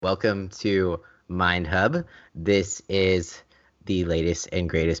Welcome to Mind Hub. This is the latest and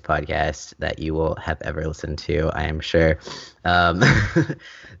greatest podcast that you will have ever listened to, I am sure. Um,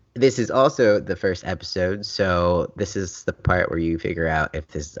 this is also the first episode, so this is the part where you figure out if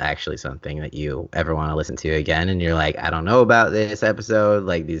this is actually something that you ever want to listen to again. And you're like, I don't know about this episode.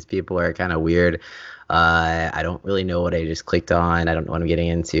 Like, these people are kind of weird. I don't really know what I just clicked on. I don't know what I'm getting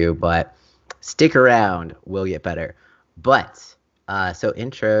into, but stick around. We'll get better. So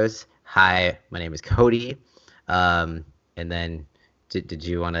intros. Hi, my name is Cody. And then did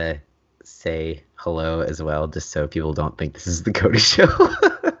you want to say hello as well, just so people don't think this is the Cody show?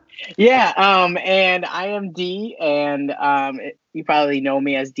 Yeah, and I am D, and you probably know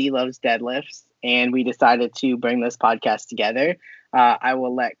me as D Loves Deadlifts, and we decided to bring this podcast together. I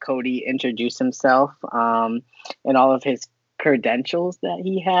will let Cody introduce himself and all of his credentials that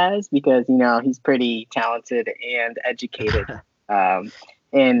he has, because he's pretty talented and educated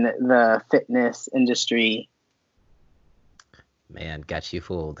in the fitness industry. Man, got you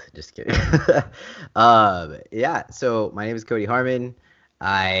fooled. Just kidding. Yeah, so my name is Cody Harmon.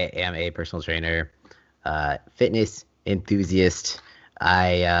 I am a personal trainer, fitness enthusiast.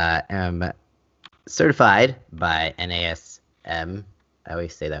 I am certified by NASM. I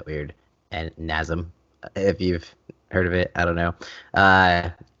always say that weird. And NASM, if you've heard of it, I don't know.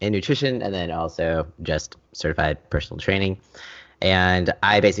 In nutrition, and then also just certified personal training. And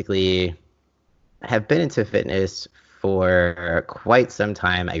I basically have been into fitness for quite some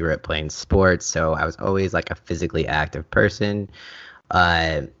time. I grew up playing sports, so I was always like a physically active person.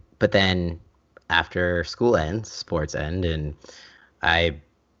 But then after school ends, sports end, and I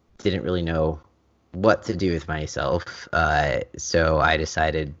didn't really know what to do with myself. So I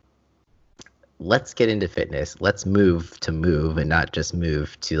decided, let's get into fitness. Let's move and not just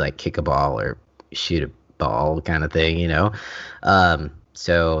move to like kick a ball or shoot a ball kind of thing,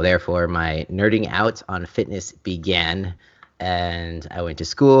 So therefore, my nerding out on fitness began, and I went to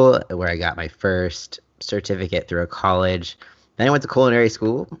school where I got my first certificate through a college. Then I went to culinary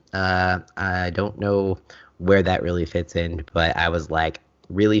school. I don't know where that really fits in, but I was like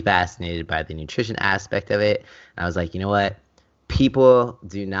really fascinated by the nutrition aspect of it. And I was like, you know what? People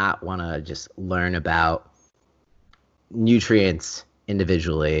do not want to just learn about nutrients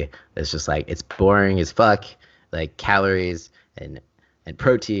individually. It's just like, it's boring as fuck, like calories and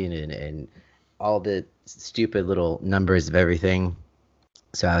protein and all the stupid little numbers of everything.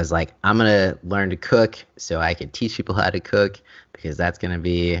 So I was like, I'm going to learn to cook so I can teach people how to cook, because that's going to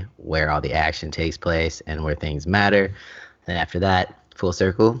be where all the action takes place and where things matter. And after that, full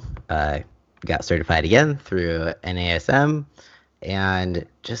circle, got certified again through NASM, and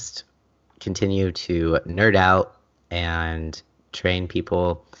just continue to nerd out and train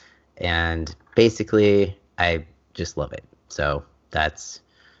people. And basically, I just love it. So that's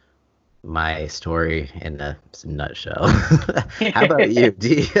my story in a nutshell. How about you,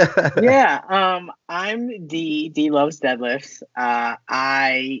 D? Yeah, I'm D. D Loves Deadlifts.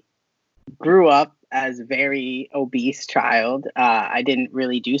 I grew up as a very obese child. I didn't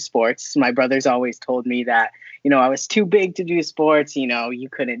really do sports. My brothers always told me that, I was too big to do sports. You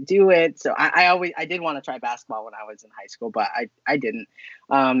couldn't do it. So I did want to try basketball when I was in high school, but I didn't.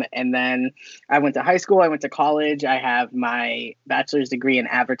 And then I went to high school. I went to college. I have my bachelor's degree in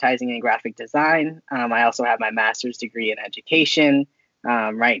advertising and graphic design. I also have my master's degree in education.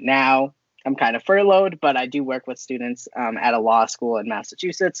 Right now, I'm kind of furloughed, but I do work with students at a law school in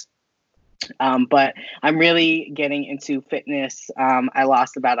Massachusetts. But I'm really getting into fitness. I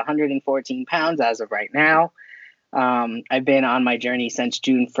lost about 114 pounds as of right now. I've been on my journey since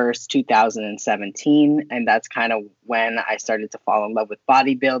June 1st, 2017. And that's kind of when I started to fall in love with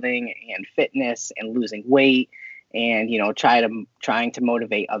bodybuilding and fitness and losing weight and, trying to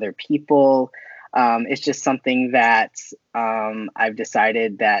motivate other people. It's just something that I've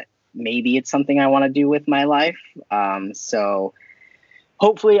decided that maybe it's something I want to do with my life. So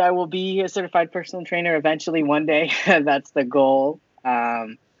hopefully I will be a certified personal trainer eventually one day. That's the goal.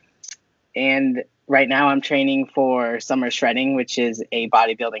 And right now I'm training for Summer Shredding, which is a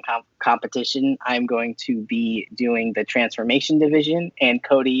bodybuilding competition. I'm going to be doing the transformation division, and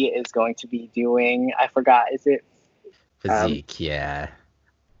Cody is going to be doing, I forgot, is it? Physique, yeah.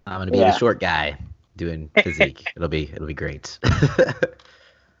 I'm going to be the short guy doing physique. It'll be great.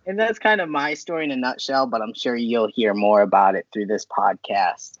 And that's kind of my story in a nutshell, but I'm sure you'll hear more about it through this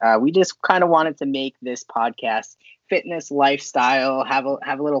podcast. We just kind of wanted to make this podcast fitness, lifestyle, have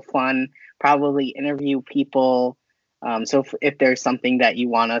a little fun, probably interview people. So if there's something that you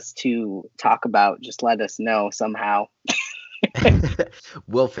want us to talk about, just let us know somehow.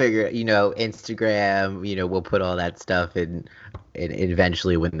 We'll figure, Instagram, we'll put all that stuff in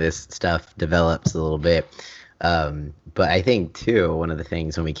eventually when this stuff develops a little bit. But I think too, one of the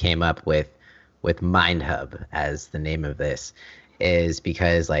things when we came up with Mind Hub as the name of this is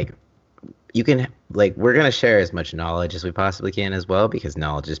because like you can like we're gonna share as much knowledge as we possibly can as well because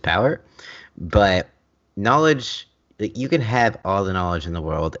knowledge is power. But knowledge like, you can have all the knowledge in the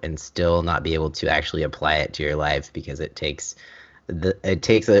world and still not be able to actually apply it to your life because it takes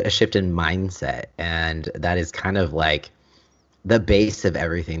a shift in mindset, and that is kind of like the base of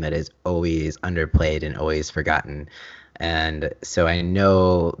everything that is always underplayed and always forgotten. And so I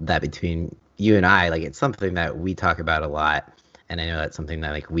know that between you and I, like it's something that we talk about a lot, and I know that's something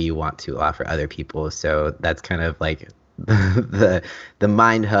that like we want to offer other people. So that's kind of like the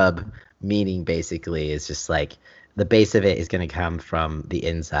Mind Hub meaning basically is just like the base of it is going to come from the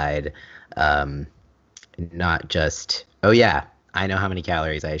inside, not just oh yeah, I know how many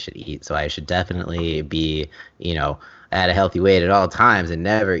calories I should eat, so I should definitely be, at a healthy weight at all times and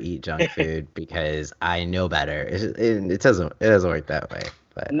never eat junk food because I know better. It doesn't work that way.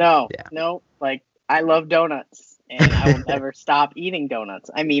 But No, yeah, no, like I love donuts and I will never stop eating donuts.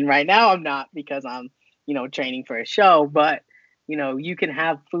 I mean, right now I'm not because I'm, training for a show, but you can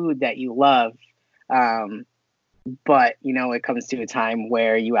have food that you love. Um, but it comes to a time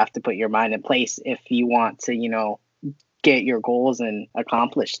where you have to put your mind in place if you want to, get your goals and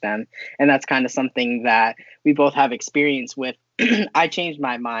accomplish them. And that's kind of something that we both have experience with. I changed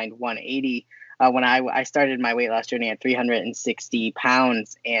my mind 180 when I started my weight loss journey at 360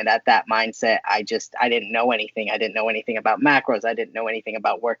 pounds. And at that mindset, I didn't know anything. I didn't know anything about macros. I didn't know anything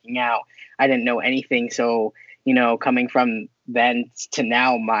about working out. I didn't know anything. So, coming from then to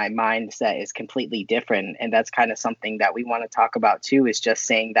now, my mindset is completely different. And that's kind of something that we want to talk about too, is just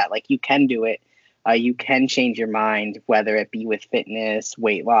saying that like you can do it. You can change your mind, whether it be with fitness,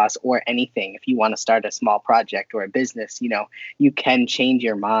 weight loss, or anything. If you want to start a small project or a business, you can change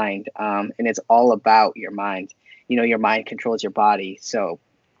your mind. And it's all about your mind. Your mind controls your body. So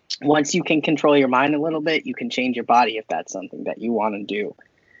once you can control your mind a little bit, you can change your body if that's something that you want to do.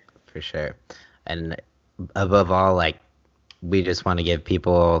 for sure. And above all, like we just want to give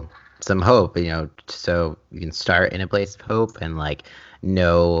people some hope, so you can start in a place of hope and like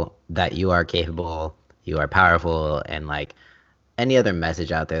know that you are capable, you are powerful, and like any other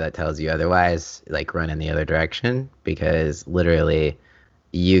message out there that tells you otherwise, like run in the other direction because literally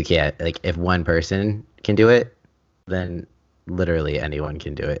you can't, like if one person can do it, then literally anyone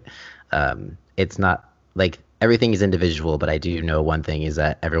can do it. It's not like everything is individual, but I do know one thing is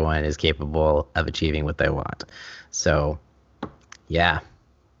that everyone is capable of achieving what they want. So yeah,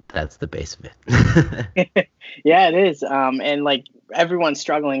 that's the base of it. Yeah, it is. And like everyone's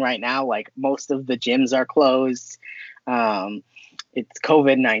struggling right now. Like most of the gyms are closed. It's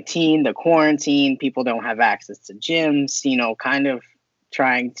COVID-19, the quarantine. People don't have access to gyms. Kind of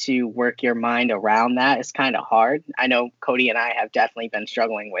trying to work your mind around that is kind of hard. I know Cody and I have definitely been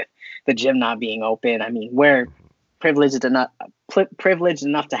struggling with the gym not being open. I mean, we're privileged enough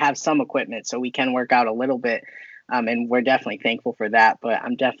to have some equipment, so we can work out a little bit. And we're definitely thankful for that, but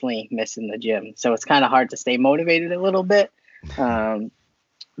I'm definitely missing the gym. So it's kind of hard to stay motivated a little bit,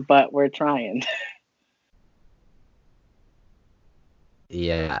 but we're trying.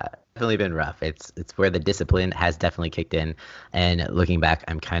 Yeah, definitely been rough. It's where the discipline has definitely kicked in. And looking back,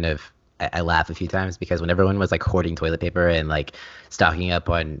 I laugh a few times because when everyone was like hoarding toilet paper and like stocking up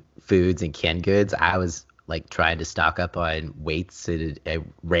on foods and canned goods, I was like trying to stock up on weights and I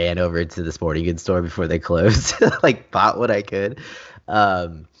ran over to the sporting goods store before they closed, like bought what I could.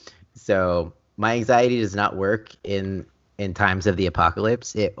 So my anxiety does not work in times of the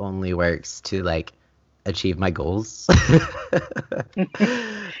apocalypse. It only works to like achieve my goals.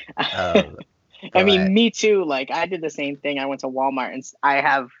 I mean, me too. Like I did the same thing. I went to Walmart and I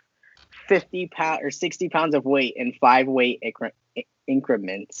have 50 pounds or 60 pounds of weight in 5 weight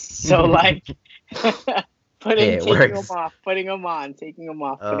increments. So like taking them off, putting them on, taking them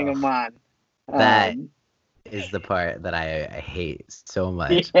off, putting them on. That is the part that I hate so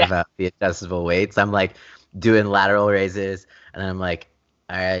much about the adjustable weights. I'm like doing lateral raises and I'm like,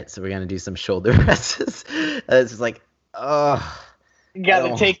 all right, so we're going to do some shoulder presses. And it's just like, oh. You got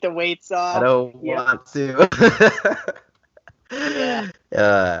to take the weights off. I don't want to.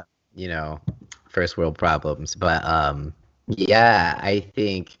 Yeah. First world problems. But yeah, I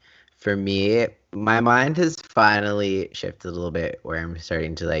think for me, my mind has finally shifted a little bit where I'm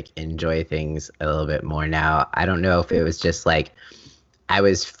starting to like enjoy things a little bit more now. I don't know if it was just like I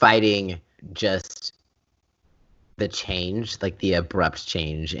was fighting just the change, like the abrupt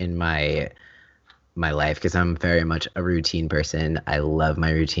change in my my life because I'm very much a routine person. I love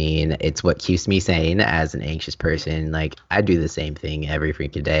my routine. It's what keeps me sane as an anxious person. Like I do the same thing every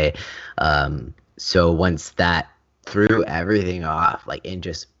freaking day. So once that threw everything off, like in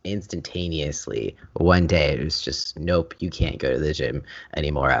just instantaneously, one day it was just nope, you can't go to the gym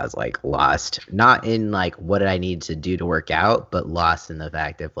anymore. I was like lost, not in like what did I need to do to work out, but lost in the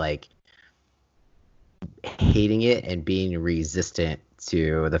fact of like hating it and being resistant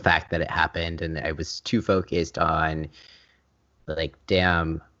to the fact that it happened, and I was too focused on like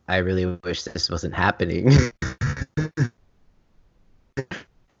damn, I really wish this wasn't happening.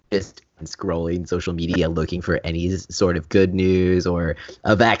 Just scrolling social media looking for any sort of good news or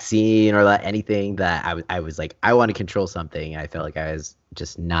a vaccine or like anything that I was like I want to control something. I felt like I was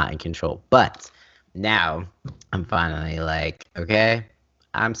just not in control, but now I'm finally like okay,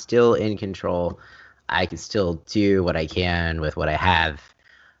 I'm still in control. I can still do what I can with what I have.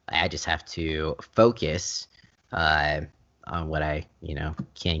 I just have to focus uh, on what I,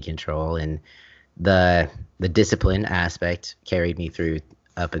 can control. And the discipline aspect carried me through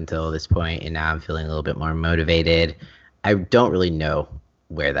up until this point, and now I'm feeling a little bit more motivated. I don't really know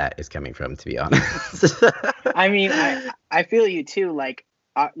where that is coming from, to be honest. I mean, I feel you too. Like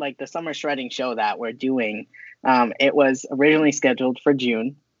the summer shredding show that we're doing, it was originally scheduled for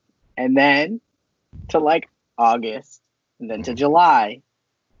June, and then to like August, and then to July,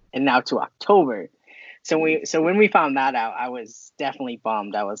 and now to October. So when we found that out, I was definitely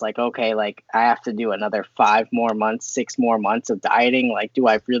bummed. I was like, okay, like I have to do another 5 more months, 6 more months of dieting. Like, do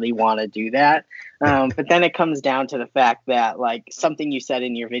I really want to do that? But then it comes down to the fact that like something you said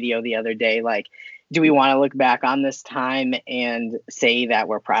in your video the other day, like, do we want to look back on this time and say that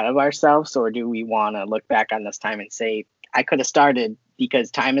we're proud of ourselves, or do we want to look back on this time and say I could have started, because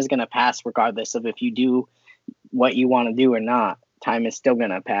time is going to pass regardless of if you do what you want to do or not. Time is still going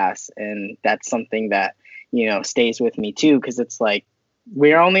to pass. And that's something that, stays with me too. Cause it's like,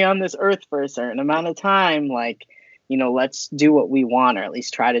 we're only on this earth for a certain amount of time. Like, let's do what we want, or at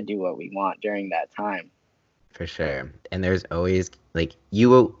least try to do what we want during that time. For sure. And there's always like you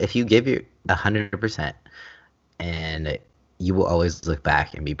will if you give your 100%, and you will always look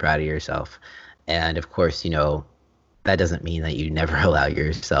back and be proud of yourself. And of course, that doesn't mean that you never allow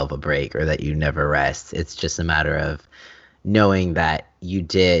yourself a break or that you never rest. It's just a matter of knowing that you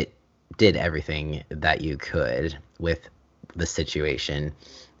did everything that you could with the situation.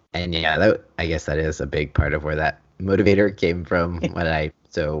 And yeah, I guess that is a big part of where that motivator came from. What I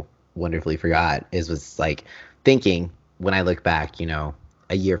so wonderfully forgot was like thinking when I look back,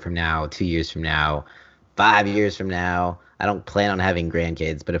 a year from now, 2 years from now, 5 years from now. I don't plan on having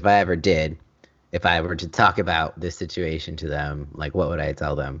grandkids, but if I ever did, if I were to talk about this situation to them, like what would I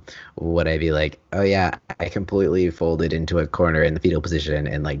tell them? Would I be like, oh yeah, I completely folded into a corner in the fetal position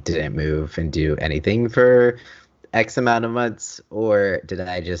and like didn't move and do anything for X amount of months? Or did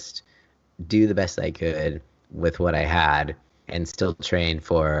I just do the best I could with what I had and still train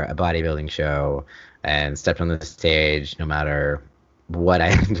for a bodybuilding show and stepped on the stage no matter what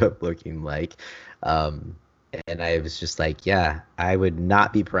I end up looking like? And I was just like, yeah, I would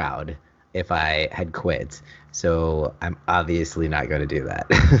not be proud if I had quit. So I'm obviously not going to do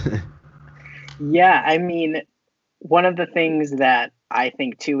that. Yeah, I mean, one of the things that I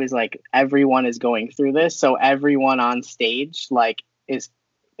think too is like everyone is going through this. So everyone on stage, like, is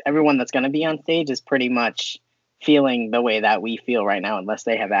everyone that's going to be on stage is pretty much feeling the way that we feel right now, unless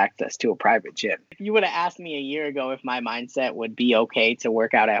they have access to a private gym. If you would have asked me a year ago if my mindset would be okay to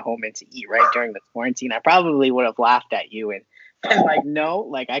work out at home and to eat right during the quarantine, I probably would have laughed at you and like, no,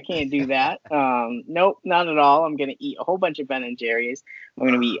 like I can't do that. Nope, not at all. I'm gonna eat a whole bunch of Ben and Jerry's. I'm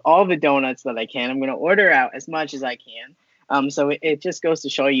gonna eat all the donuts that I can. I'm gonna order out as much as I can. So it just goes to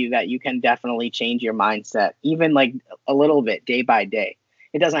show you that you can definitely change your mindset, even like a little bit day by day.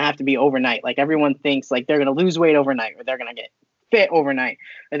 It doesn't have to be overnight. Like everyone thinks like they're gonna lose weight overnight, or they're gonna get fit overnight,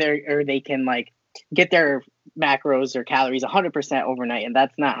 or they can like get their macros or calories 100% overnight, and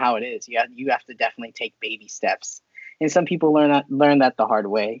that's not how it is. You have to definitely take baby steps, and some people learn that the hard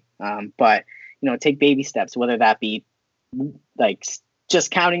way. But take baby steps, whether that be like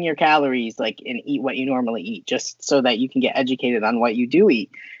just counting your calories, like, and eat what you normally eat, just so that you can get educated on what you do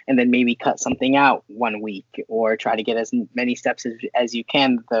eat, and then maybe cut something out 1 week, or try to get as many steps as you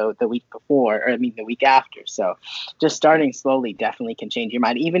can the week before, or I mean the week after. So just starting slowly definitely can change your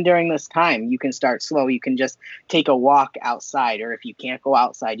mind. Even during this time, you can start slow. You can just take a walk outside, or if you can't go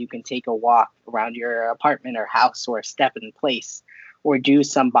outside, you can take a walk around your apartment or house, or step in place, or do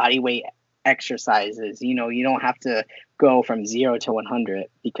some body weight exercises. You don't have to go from 0 to 100,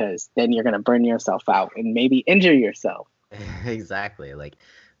 because then you're going to burn yourself out and maybe injure yourself. Exactly. Like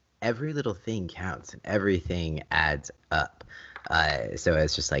every little thing counts and everything adds up. So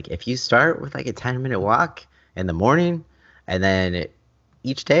it's just like if you start with like a 10-minute walk in the morning, and then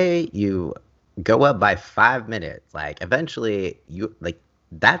each day you go up by 5 minutes, like eventually you like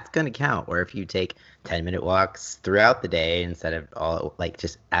that's gonna count. Or if you take 10-minute walks throughout the day instead of all like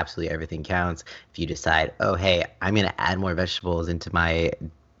just absolutely everything counts. If you decide, oh hey, I'm gonna add more vegetables into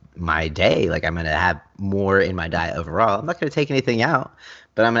my day, like I'm gonna have more in my diet overall. I'm not gonna take anything out,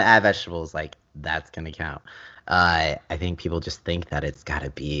 but I'm gonna add vegetables. Like that's gonna count. I think people just think that it's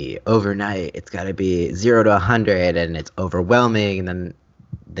gotta be overnight. It's gotta be 0 to 100, and it's overwhelming. And then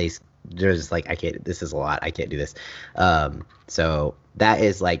they're just like, I can't. This is a lot. I can't do this. So that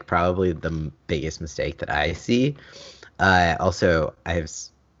is like probably the biggest mistake that I see. Also,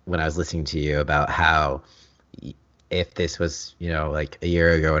 when I was listening to you about how if this was, like a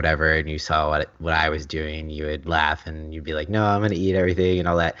year ago or whatever, and you saw what I was doing, you would laugh and you'd be like, no, I'm gonna eat everything and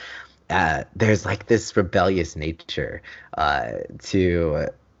all that. There's like this rebellious nature to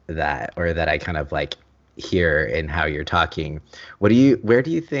that, or that I kind of like hear in how you're talking. Where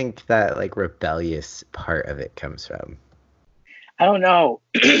do you think that like rebellious part of it comes from? I don't know.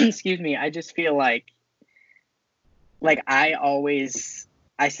 Excuse me. I just feel like I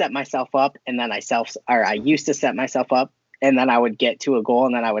set myself up, and then I used to set myself up, and then I would get to a goal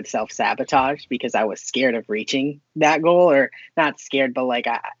and then I would self-sabotage because I was scared of reaching that goal, or not scared, but like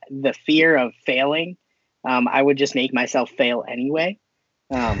the fear of failing. I would just make myself fail anyway.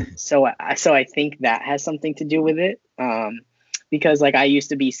 So I think that has something to do with it. Because like I used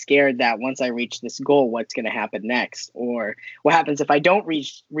to be scared that once I reach this goal, what's going to happen next, or what happens if I don't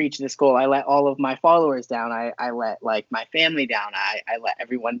reach this goal? I let all of my followers down. I let like my family down. I let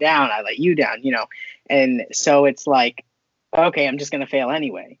everyone down. I let you down. And so it's like, okay, I'm just going to fail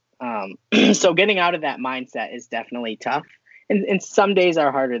anyway. So getting out of that mindset is definitely tough, and some days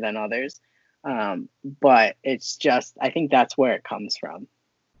are harder than others. But it's just, I think that's where it comes from.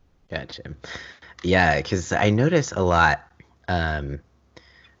 Gotcha. Yeah, because I notice a lot.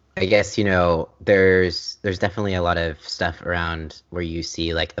 I guess, there's definitely a lot of stuff around where you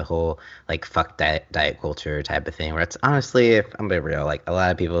see like the whole like fuck diet culture type of thing, where it's honestly, if I'm being real, like a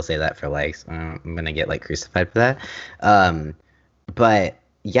lot of people say that for likes. I'm gonna get like crucified for that. But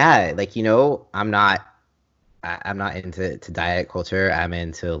yeah, like, I'm not into diet culture. I'm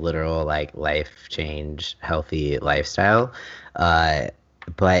into literal like life change, healthy lifestyle.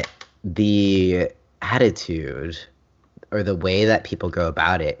 But the attitude or the way that people go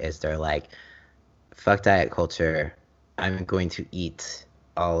about it is they're like, fuck diet culture. I'm going to eat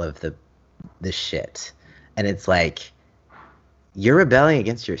all of the shit. And it's like, you're rebelling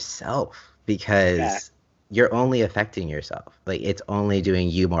against yourself because Yeah. you're only affecting yourself. Like it's only doing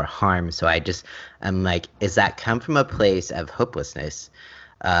you more harm. So I'm like, is that come from a place of hopelessness?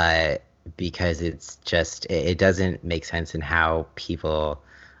 Because it's just, it doesn't make sense in how people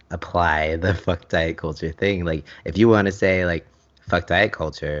apply the fuck diet culture thing. Like if you want to say like fuck diet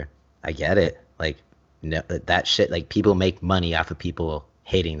culture, I get it. Like no, that shit, like people make money off of people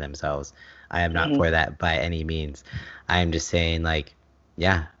hating themselves. I am not Mhm. for that by any means. I'm just saying like,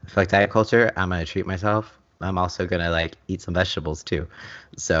 yeah, fuck diet culture. I'm gonna treat myself. I'm also gonna like eat some vegetables too.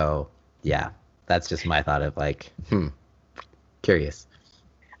 So yeah, that's just my thought of like, curious.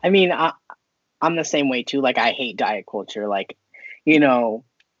 I mean, I'm the same way too. Like I hate diet culture. Like, you know,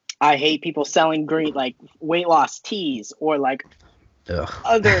 I hate people selling green like weight loss teas or like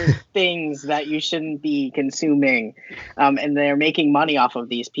other Ugh. things that you shouldn't be consuming, and they're making money off of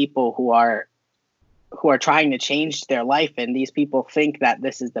these people who are trying to change their life, and these people think that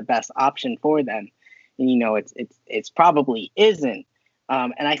this is the best option for them, and it's probably isn't.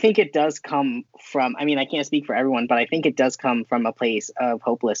 And I think it does come from, I mean, I can't speak for everyone, but I think it does come from a place of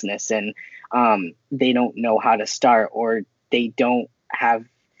hopelessness, and they don't know how to start, or they don't have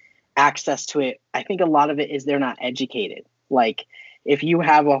access to it. I think a lot of it is they're not educated. Like if you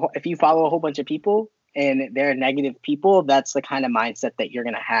follow a whole bunch of people and they're negative people, that's the kind of mindset that you're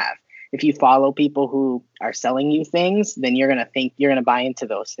going to have. If you follow people who are selling you things, then you're going to think you're going to buy into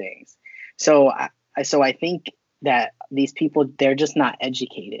those things. So I think that these people, they're just not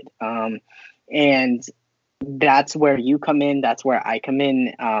educated. And that's where you come in, that's where I come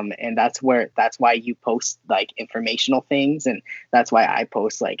in, and that's why you post like informational things, and that's why I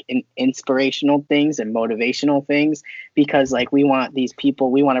post like inspirational things and motivational things, because like we want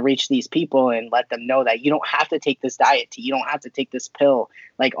to reach these people and let them know that you don't have to take this diet, you don't have to take this pill.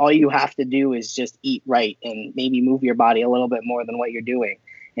 Like all you have to do is just eat right and maybe move your body a little bit more than what you're doing,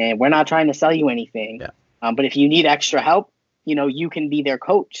 and we're not trying to sell you anything. Yeah. But if you need extra help, you can be their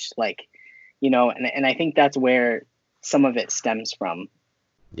coach, like, and I think that's where some of it stems from.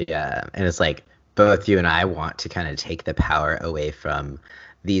 Yeah, and it's like both you and I want to kind of take the power away from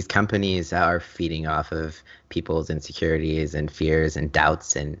these companies that are feeding off of people's insecurities and fears and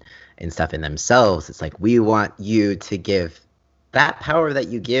doubts and stuff in themselves. It's like we want you to give that power that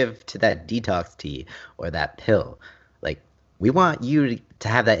you give to that detox tea or that pill. Like we want you to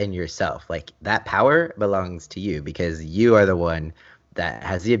have that in yourself. Like that power belongs to you because you are the one that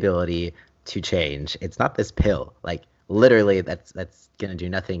has the ability to change. It's not this pill. Like literally that's gonna do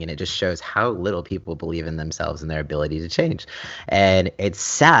nothing, and it just shows how little people believe in themselves and their ability to change. And it's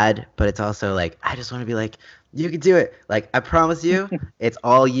sad, but it's also like I just want to be like, you can do it. Like I promise you, it's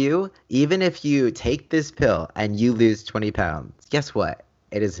all you. Even if you take this pill and you lose 20 pounds, guess what?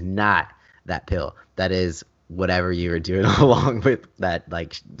 It is not that pill. That is whatever you were doing along with that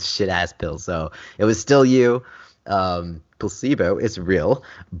like shit ass pill. So it was still you. Placebo is real,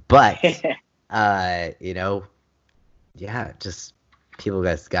 but you know, yeah, just people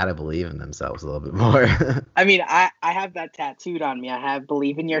guys gotta believe in themselves a little bit more. I mean, I have that tattooed on me. I have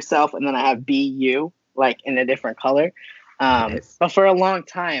believe in yourself, and then I have be you, like in a different color. Nice. But for a long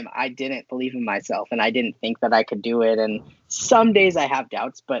time, I didn't believe in myself, and I didn't think that I could do it. And some days I have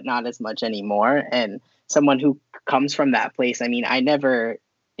doubts, but not as much anymore. And someone who comes from that place, I mean, I never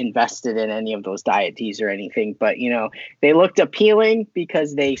invested in any of those diet teas or anything, but they looked appealing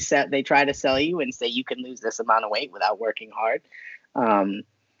because they try to sell you and say you can lose this amount of weight without working hard. Um,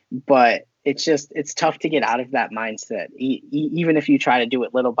 but it's tough to get out of that mindset, even if you try to do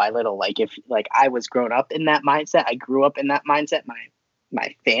it little by little. Like if like I was grown up in that mindset, I grew up in that mindset.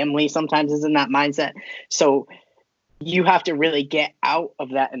 My family sometimes is in that mindset, so you have to really get out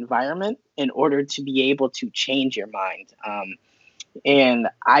of that environment in order to be able to change your mind. And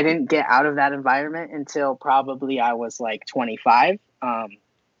I didn't get out of that environment until probably I was like 25.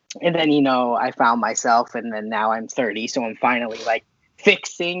 And then, I found myself, and then now I'm 30. So I'm finally like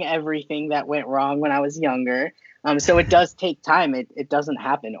fixing everything that went wrong when I was younger. So it does take time. It doesn't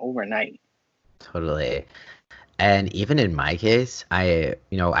happen overnight. Totally. And even in my case, I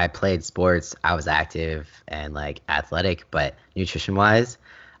played sports, I was active and like athletic, but nutrition wise,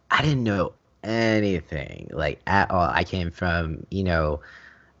 I didn't know anything like at all. I came from,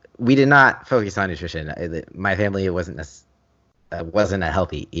 we did not focus on nutrition. My family wasn't a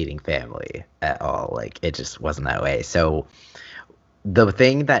healthy eating family at all. Like it just wasn't that way. So the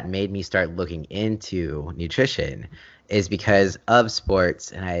thing that made me start looking into nutrition is because of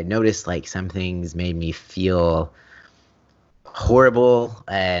sports, and I had noticed like some things made me feel horrible,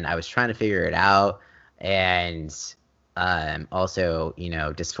 and I was trying to figure it out, and also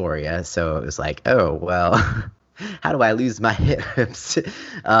dysphoria. So it was like, oh well, how do I lose my hips?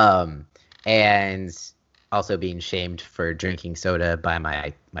 um, and also being shamed for drinking soda by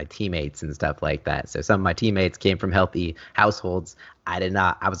my teammates and stuff like that. So some of my teammates came from healthy households. I did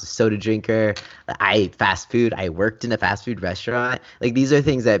not. I was a soda drinker. I ate fast food. I worked in a fast food restaurant. Like these are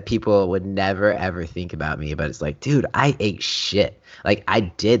things that people would never ever think about me. But it's like, dude, I ate shit. Like I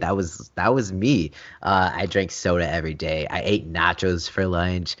did. That was me. I drank soda every day. I ate nachos for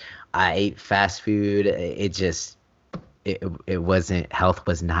lunch. I ate fast food. It wasn't, health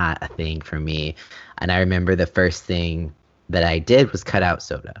was not a thing for me. And I remember the first thing that I did was cut out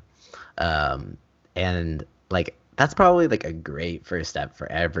soda. And like that's probably like a great first step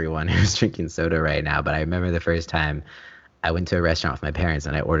for everyone who's drinking soda right now. But I remember the first time I went to a restaurant with my parents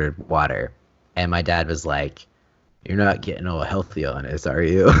and I ordered water, and my dad was like, "You're not getting all healthy on this, are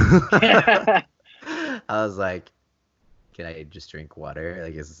you?" I was like, can I just drink water?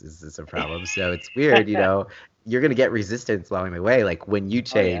 Like, is this a problem? So it's weird, you're gonna get resistance along the way. Like when you Oh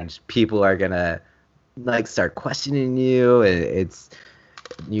yeah. change, people are gonna like start questioning you, and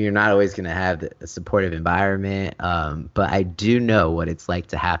you're not always gonna have a supportive environment. But I do know what it's like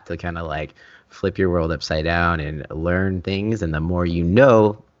to have to kind of like flip your world upside down and learn things. And the more you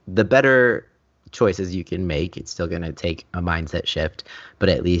know, the better choices you can make. It's still gonna take a mindset shift, but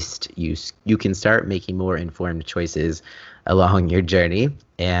at least you can start making more informed choices along your journey.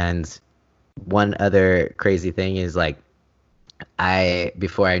 And one other crazy thing is like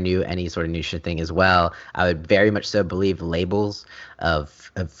before I knew any sort of nutrition thing as well, I would very much so believe labels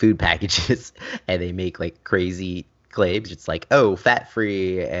of food packages, and they make like crazy claims. It's like, oh, fat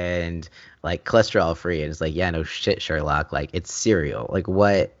free and like cholesterol free, and it's like, yeah, no shit, Sherlock. Like it's cereal. Like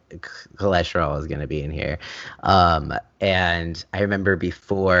what cholesterol is gonna be in here? And I remember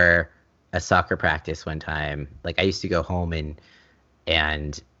before a soccer practice one time, like I used to go home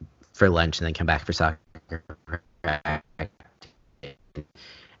and for lunch and then come back for soccer practice.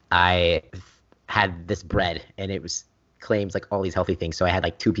 I had this bread and it was claims like all these healthy things. So I had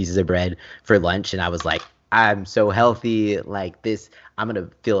like two pieces of bread for lunch, and I was like, I'm so healthy, like this, I'm gonna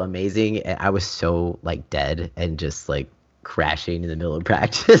feel amazing. And I was so like dead and just like crashing in the middle of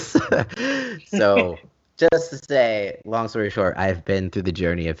practice. So just to say, long story short, I've been through the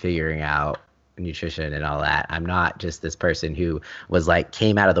journey of figuring out nutrition and all that. I'm not just this person who was like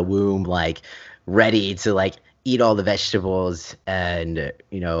came out of the womb like ready to like eat all the vegetables and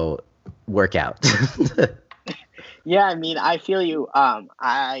work out. Yeah, I mean, I feel you.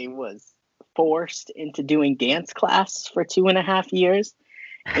 I was forced into doing dance class for 2.5 years.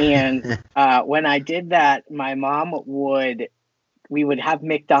 And when I did that, my mom we would have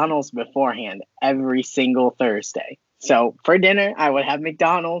McDonald's beforehand every single Thursday. So for dinner, I would have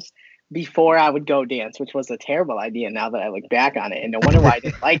McDonald's before I would go dance, which was a terrible idea now that I look back on it. And no wonder why I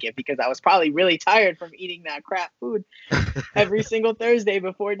didn't like it, because I was probably really tired from eating that crap food every single Thursday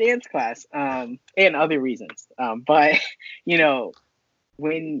before dance class, and other reasons. But, you know,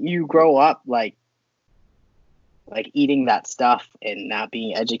 when you grow up, like eating that stuff and not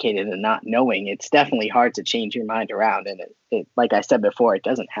being educated and not knowing, it's definitely hard to change your mind around. And it like I said before, it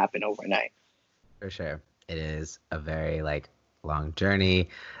doesn't happen overnight. For sure. It is a very like long journey.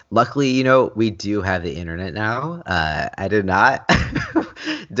 Luckily, we do have the internet now. I did not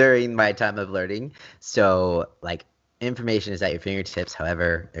during my time of learning. So like information is at your fingertips.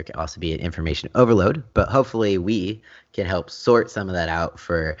 However, there can also be an information overload, but hopefully we can help sort some of that out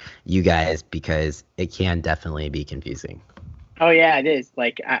for you guys, because it can definitely be confusing. Oh yeah, it is.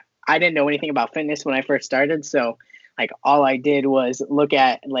 Like I didn't know anything about fitness when I first started, so like all I did was look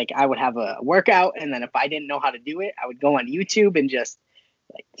at, like, I would have a workout, and then if I didn't know how to do it, I would go on YouTube and just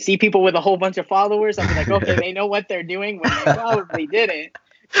like see people with a whole bunch of followers. I'd be like, okay, they know what they're doing when they probably didn't.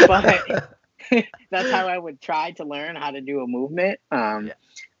 But that's how I would try to learn how to do a movement. Yeah.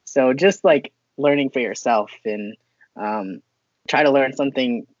 So just like learning for yourself, and try to learn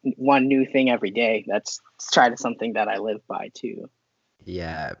one new thing every day. That's something that I live by too.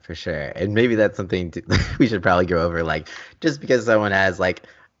 Yeah, for sure. And maybe that's something we should probably go over. Like, just because someone has like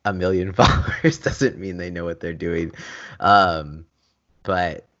a million followers doesn't mean they know what they're doing.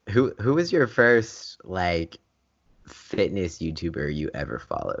 But who was your first like fitness YouTuber you ever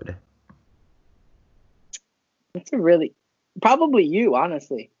followed? It's probably you,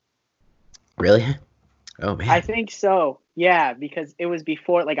 honestly. Really? Oh man. I think so. Yeah, because it was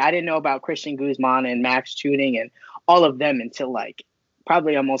before, like, I didn't know about Christian Guzman and Max Tuning and all of them until like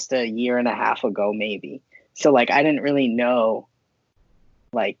probably almost a year and a half ago, maybe. So like I didn't really know,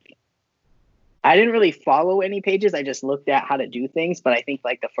 like, I didn't really follow any pages. I just looked at how to do things. But I think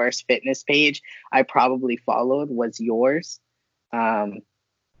like the first fitness page I probably followed was yours. And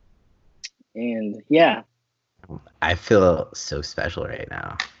yeah. I feel so special right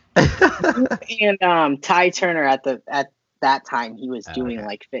now. And Ty Turner at that time, he was doing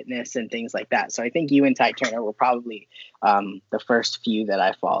like fitness and things like that. So I think you and Ty Turner were probably the first few that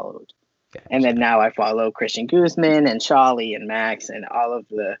I followed. Gotcha. And then now I follow Christian Guzman and Charlie and Max and all of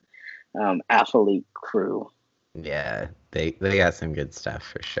the athlete crew. Yeah, they got some good stuff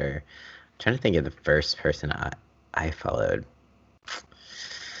for sure. I'm trying to think of the first person I followed.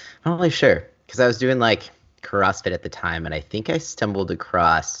 I'm not really sure, because I was doing like CrossFit at the time, and I think I stumbled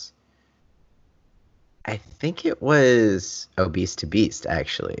across, I think it was Obese to Beast,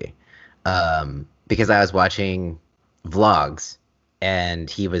 actually, because I was watching vlogs,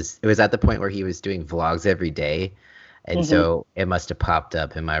 and it was at the point where he was doing vlogs every day, and so it must have popped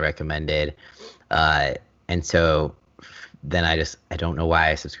up in my recommended, and so then I don't know why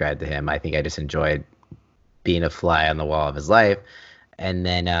I subscribed to him. I think I just enjoyed being a fly on the wall of his life, and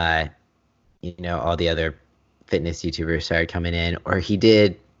then all the other fitness YouTubers started coming in, or he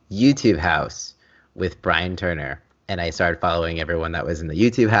did YouTube House with Brian Turner, and I started following everyone that was in the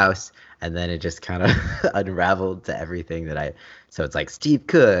YouTube House, and then it just kind of unraveled to everything so it's like Steve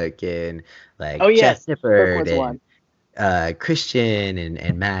Cook and like Jeff Nippert and Christian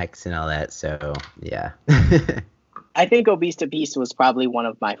and Max and all that. So yeah. I think Obese to Beast was probably one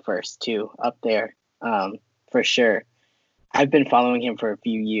of my first two up there, for sure. I've been following him for a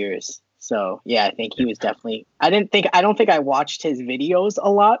few years. So yeah, I think he was definitely. I don't think I watched his videos a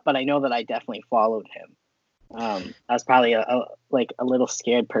lot, but I know that I definitely followed him. I was probably a little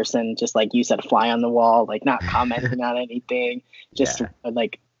scared person, just like you said, fly on the wall, like not commenting on anything, just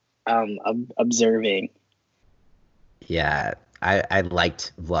observing. Yeah, I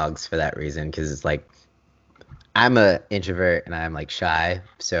liked vlogs for that reason, because it's like I'm a introvert and I'm like shy,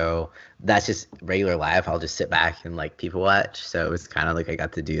 so that's just regular life. I'll just sit back and like people watch. So it was kind of like I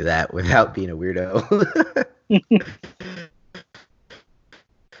got to do that without being a weirdo.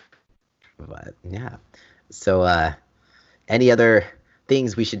 But yeah. So any other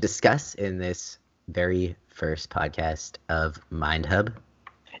things we should discuss in this very first podcast of Mind Hub.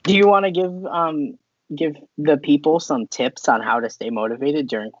 Do you want to give the people some tips on how to stay motivated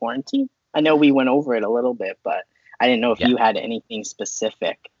during quarantine? I know we went over it a little bit, but I didn't know if you had anything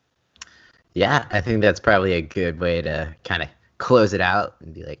specific. Yeah, I think that's probably a good way to kind of close it out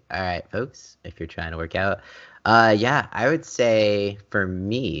and be like, all right, folks, if you're trying to work out. Yeah, I would say for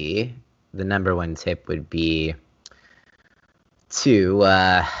me, the number one tip would be to,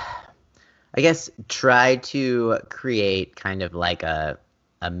 I guess, try to create kind of like a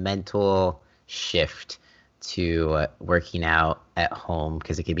mental shift to working out at home,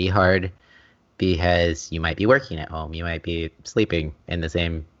 because it can be hard because you might be working at home. You might be sleeping in the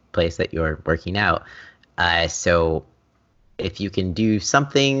same place that you're working out. So if you can do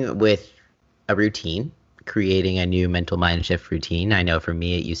something with a routine, creating a new mental mind shift routine. I know for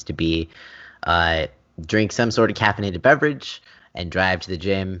me, it used to be drink some sort of caffeinated beverage and drive to the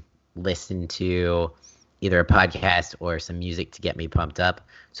gym, listen to either a podcast or some music to get me pumped up.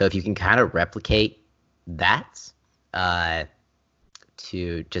 So if you can kind of replicate that,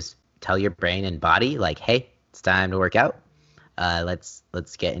 to just tell your brain and body like, hey, it's time to work out. Let's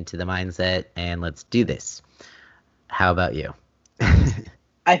get into the mindset and let's do this. How about you?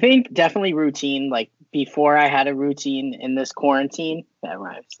 I think definitely routine. Like before I had a routine in this quarantine, that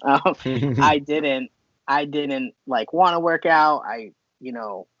rhymes. I didn't like want to work out.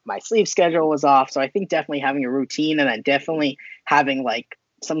 My sleep schedule was off. So I think definitely having a routine, and then definitely having like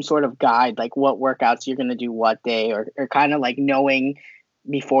some sort of guide, like what workouts you're going to do what day, or kind of like knowing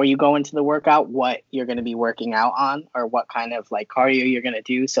before you go into the workout what you're going to be working out on, or what kind of like cardio you're going to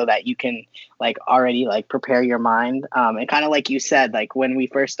do, so that you can like already like prepare your mind. And kind of like you said, like when we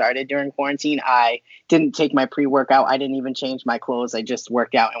first started during quarantine, I didn't take my pre-workout. I didn't even change my clothes. I just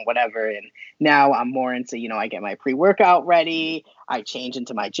worked out and whatever. And now I'm more into, I get my pre-workout ready. I change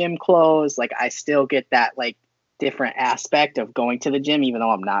into my gym clothes. Like I still get that like different aspect of going to the gym, even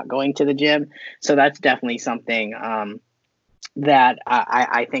though I'm not going to the gym. So that's definitely something that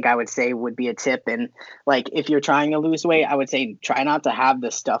I think I would say would be a tip. And like if you're trying to lose weight, I would say try not to have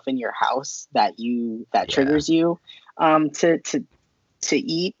the stuff in your house that triggers you to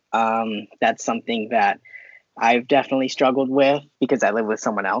eat. That's something that I've definitely struggled with because I live with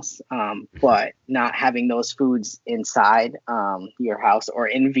someone else. But not having those foods inside your house or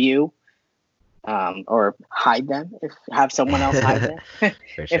in view, or hide them, have someone else hide them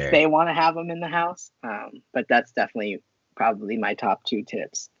if they want to have them in the house. But that's definitely probably my top two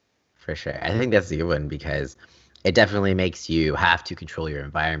tips. For sure. I think that's a good one, because it definitely makes you have to control your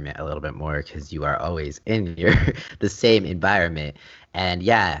environment a little bit more, because you are always in the same environment. And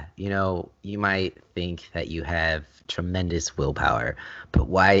yeah, you might think that you have tremendous willpower, but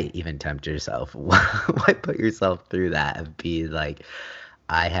why even tempt yourself? Why put yourself through that and be like,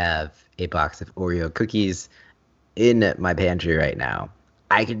 I have a box of Oreo cookies in my pantry right now.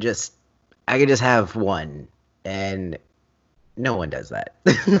 I could just have one. And no one does that.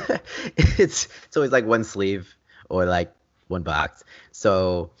 It's always like one sleeve or like one box.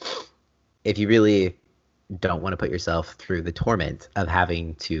 So if you really don't want to put yourself through the torment of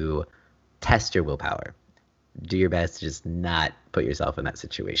having to test your willpower, do your best to just not put yourself in that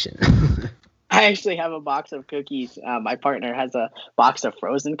situation. I actually have a box of cookies. My partner has a box of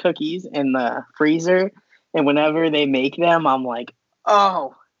frozen cookies in the freezer. And whenever they make them, I'm like,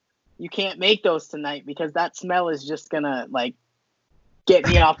 oh, you can't make those tonight because that smell is just going to like get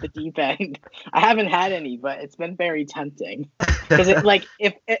me off the deep end. I haven't had any, but it's been very tempting. Because like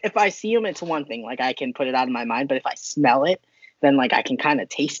if I see them, it's one thing. Like I can put it out of my mind. But if I smell it, then like I can kind of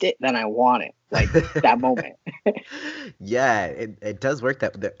taste it. Then I want it, like that moment. Yeah, it does work. I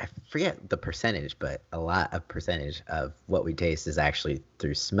forget the percentage, but a lot of percentage of what we taste is actually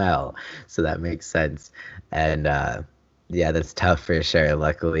through smell. So that makes sense. And yeah, that's tough for sure.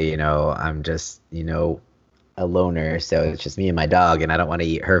 Luckily, I'm just, a loner, so it's just me and my dog, and I don't want to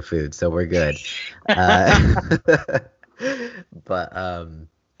eat her food, so we're good. But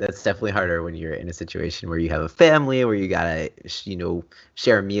that's definitely harder when you're in a situation where you have a family, where you gotta,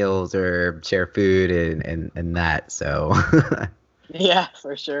 share meals or share food and that. So yeah,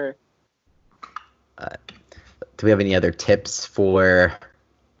 for sure. Do we have any other tips for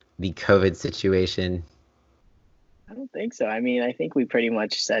the COVID situation? I don't think so. I mean, I think we pretty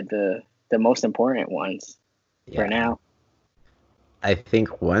much said the most important ones for now. I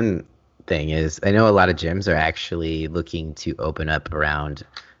think one thing is, I know a lot of gyms are actually looking to open up around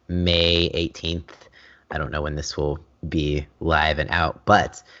May 18th. I don't know when this will be live and out,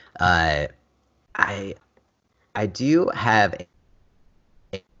 but I do have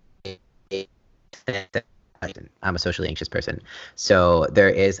I'm a socially anxious person. So there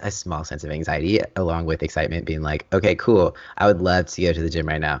is a small sense of anxiety along with excitement being like, okay, cool. I would love to go to the gym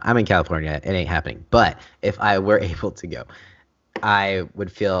right now. I'm in California. It ain't happening. But if I were able to go, I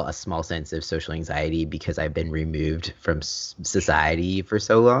would feel a small sense of social anxiety because I've been removed from society for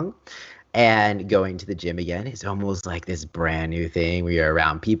so long. And going to the gym again is almost like this brand new thing where you're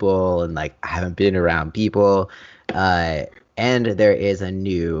around people and like I haven't been around people. Uh, and there is a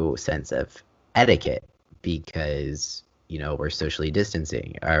new sense of etiquette because, we're socially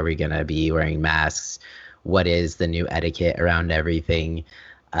distancing. Are we going to be wearing masks? What is the new etiquette around everything?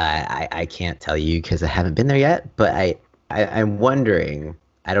 I can't tell you because I haven't been there yet, but I'm wondering.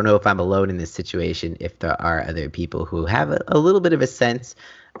 I don't know if I'm alone in this situation, if there are other people who have a little bit of a sense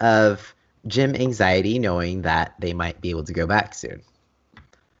of gym anxiety, knowing that they might be able to go back soon.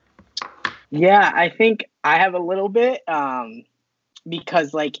 Yeah, I think I have a little bit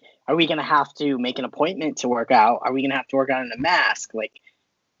because, like, are we going to have to make an appointment to work out? Are we going to have to work out in a mask? Like,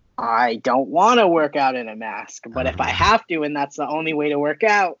 I don't want to work out in a mask, but if I have to, and that's the only way to work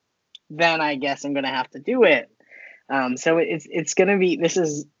out, then I guess I'm going to have to do it. So it's going to be, this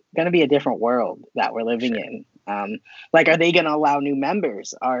is going to be a different world that we're living in. Like, are they going to allow new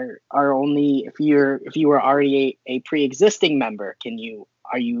members? Are only if you were already a pre-existing member,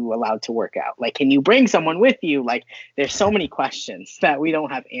 are you allowed to work out? Like, can you bring someone with you? Like, there's so many questions that we don't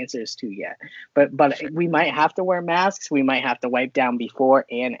have answers to yet. But we might have to wear masks. We might have to wipe down before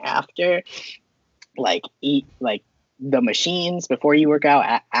and after. Like, eat like the machines before you work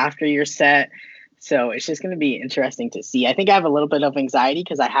out, after your set. So it's just going to be interesting to see. I think I have a little bit of anxiety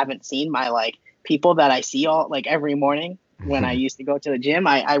because I haven't seen my like people that I see all like every morning when I used to go to the gym.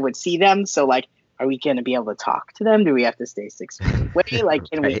 I would see them. So like, are we going to be able to talk to them? Do we have to stay 6 feet away? Like,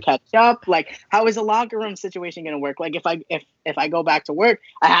 can we catch up? Like, how is the locker room situation going to work? Like, if I go back to work,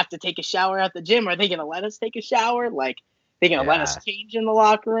 I have to take a shower at the gym. Are they going to let us take a shower? Like, they going to let us change in the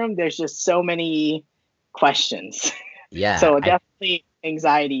locker room? There's just so many questions. Yeah. So definitely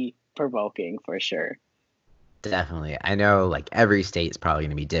anxiety provoking for sure. Definitely. I know like every state is probably going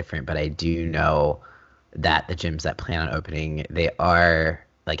to be different, but I do know that the gyms that plan on opening, they are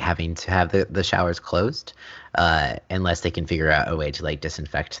like having to have the showers closed unless they can figure out a way to like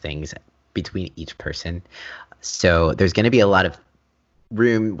disinfect things between each person. So there's going to be a lot of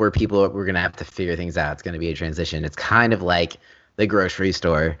room where we're going to have to figure things out. It's going to be a transition. It's kind of like the grocery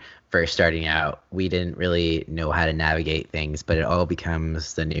store first starting out. We didn't really know how to navigate things, but it all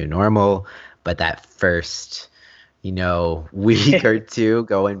becomes the new normal. But that first, week or two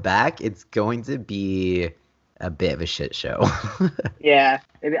going back, it's going to be a bit of a shit show. Yeah,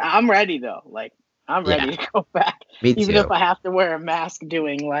 I'm ready though. Like, I'm ready to go back. Me too. Even if I have to wear a mask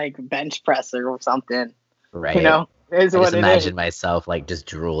doing like bench press or something. Right. I just imagine myself like just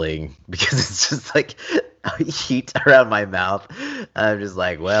drooling because it's just like heat around my mouth. I'm just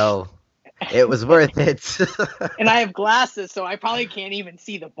like, well, it was worth it. And I have glasses, so I probably can't even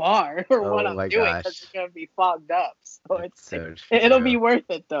see the bar or what I'm doing because it's gonna be fogged up. So it'll be worth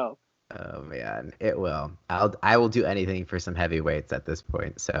it though. Oh man, it will. I will do anything for some heavy weights at this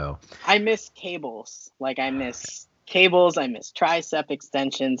point. So I miss cables. Like, I miss cables. I miss tricep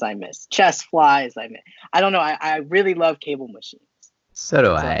extensions. I miss chest flies. I don't know. I really love cable machines. So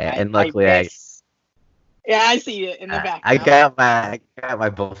do I. And luckily yeah, I see it in the back. I got my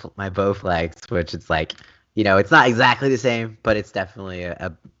Bowflex, which it's like, it's not exactly the same, but it's definitely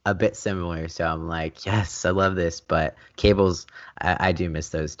a bit similar. So I'm like, yes, I love this. But cables, I do miss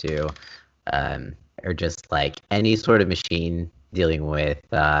those too. Or just like any sort of machine dealing with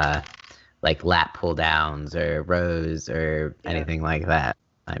like lat pull downs or rows or anything like that,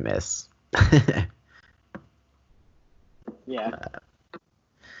 I miss. Yeah.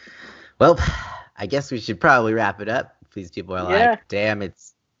 Well, I guess we should probably wrap it up. These people are like, damn,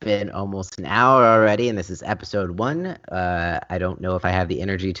 it's been almost an hour already, and this is episode 1. I don't know if I have the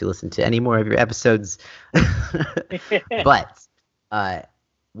energy to listen to any more of your episodes. But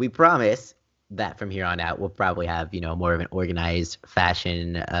we promise that from here on out, we'll probably have, more of an organized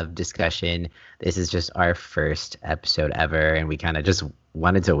fashion of discussion. This is just our first episode ever, and we kind of just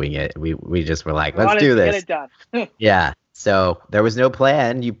wanted to wing it. We just were like, let's do this. Get it done. Yeah. So there was no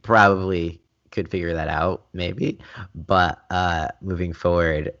plan. You probably could figure that out, maybe. But moving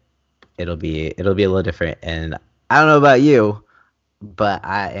forward, it'll be a little different. And I don't know about you, but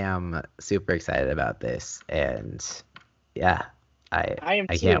I am super excited about this. And yeah, I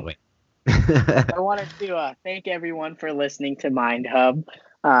can't wait. I wanted to thank everyone for listening to Mind Hub.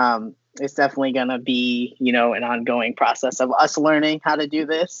 It's definitely going to be, an ongoing process of us learning how to do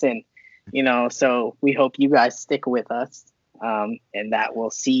this. And, so we hope you guys stick with us. And that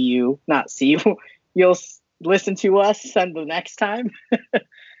we'll you'll listen to us on the next time.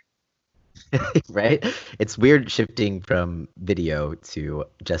 Right? It's weird shifting from video to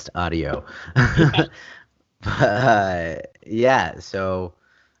just audio. Yeah. Yeah, so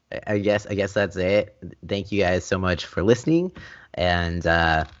I guess that's it. Thank you guys so much for listening, and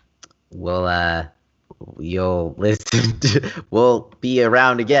we'll you'll listen to we'll be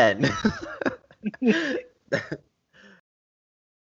around again.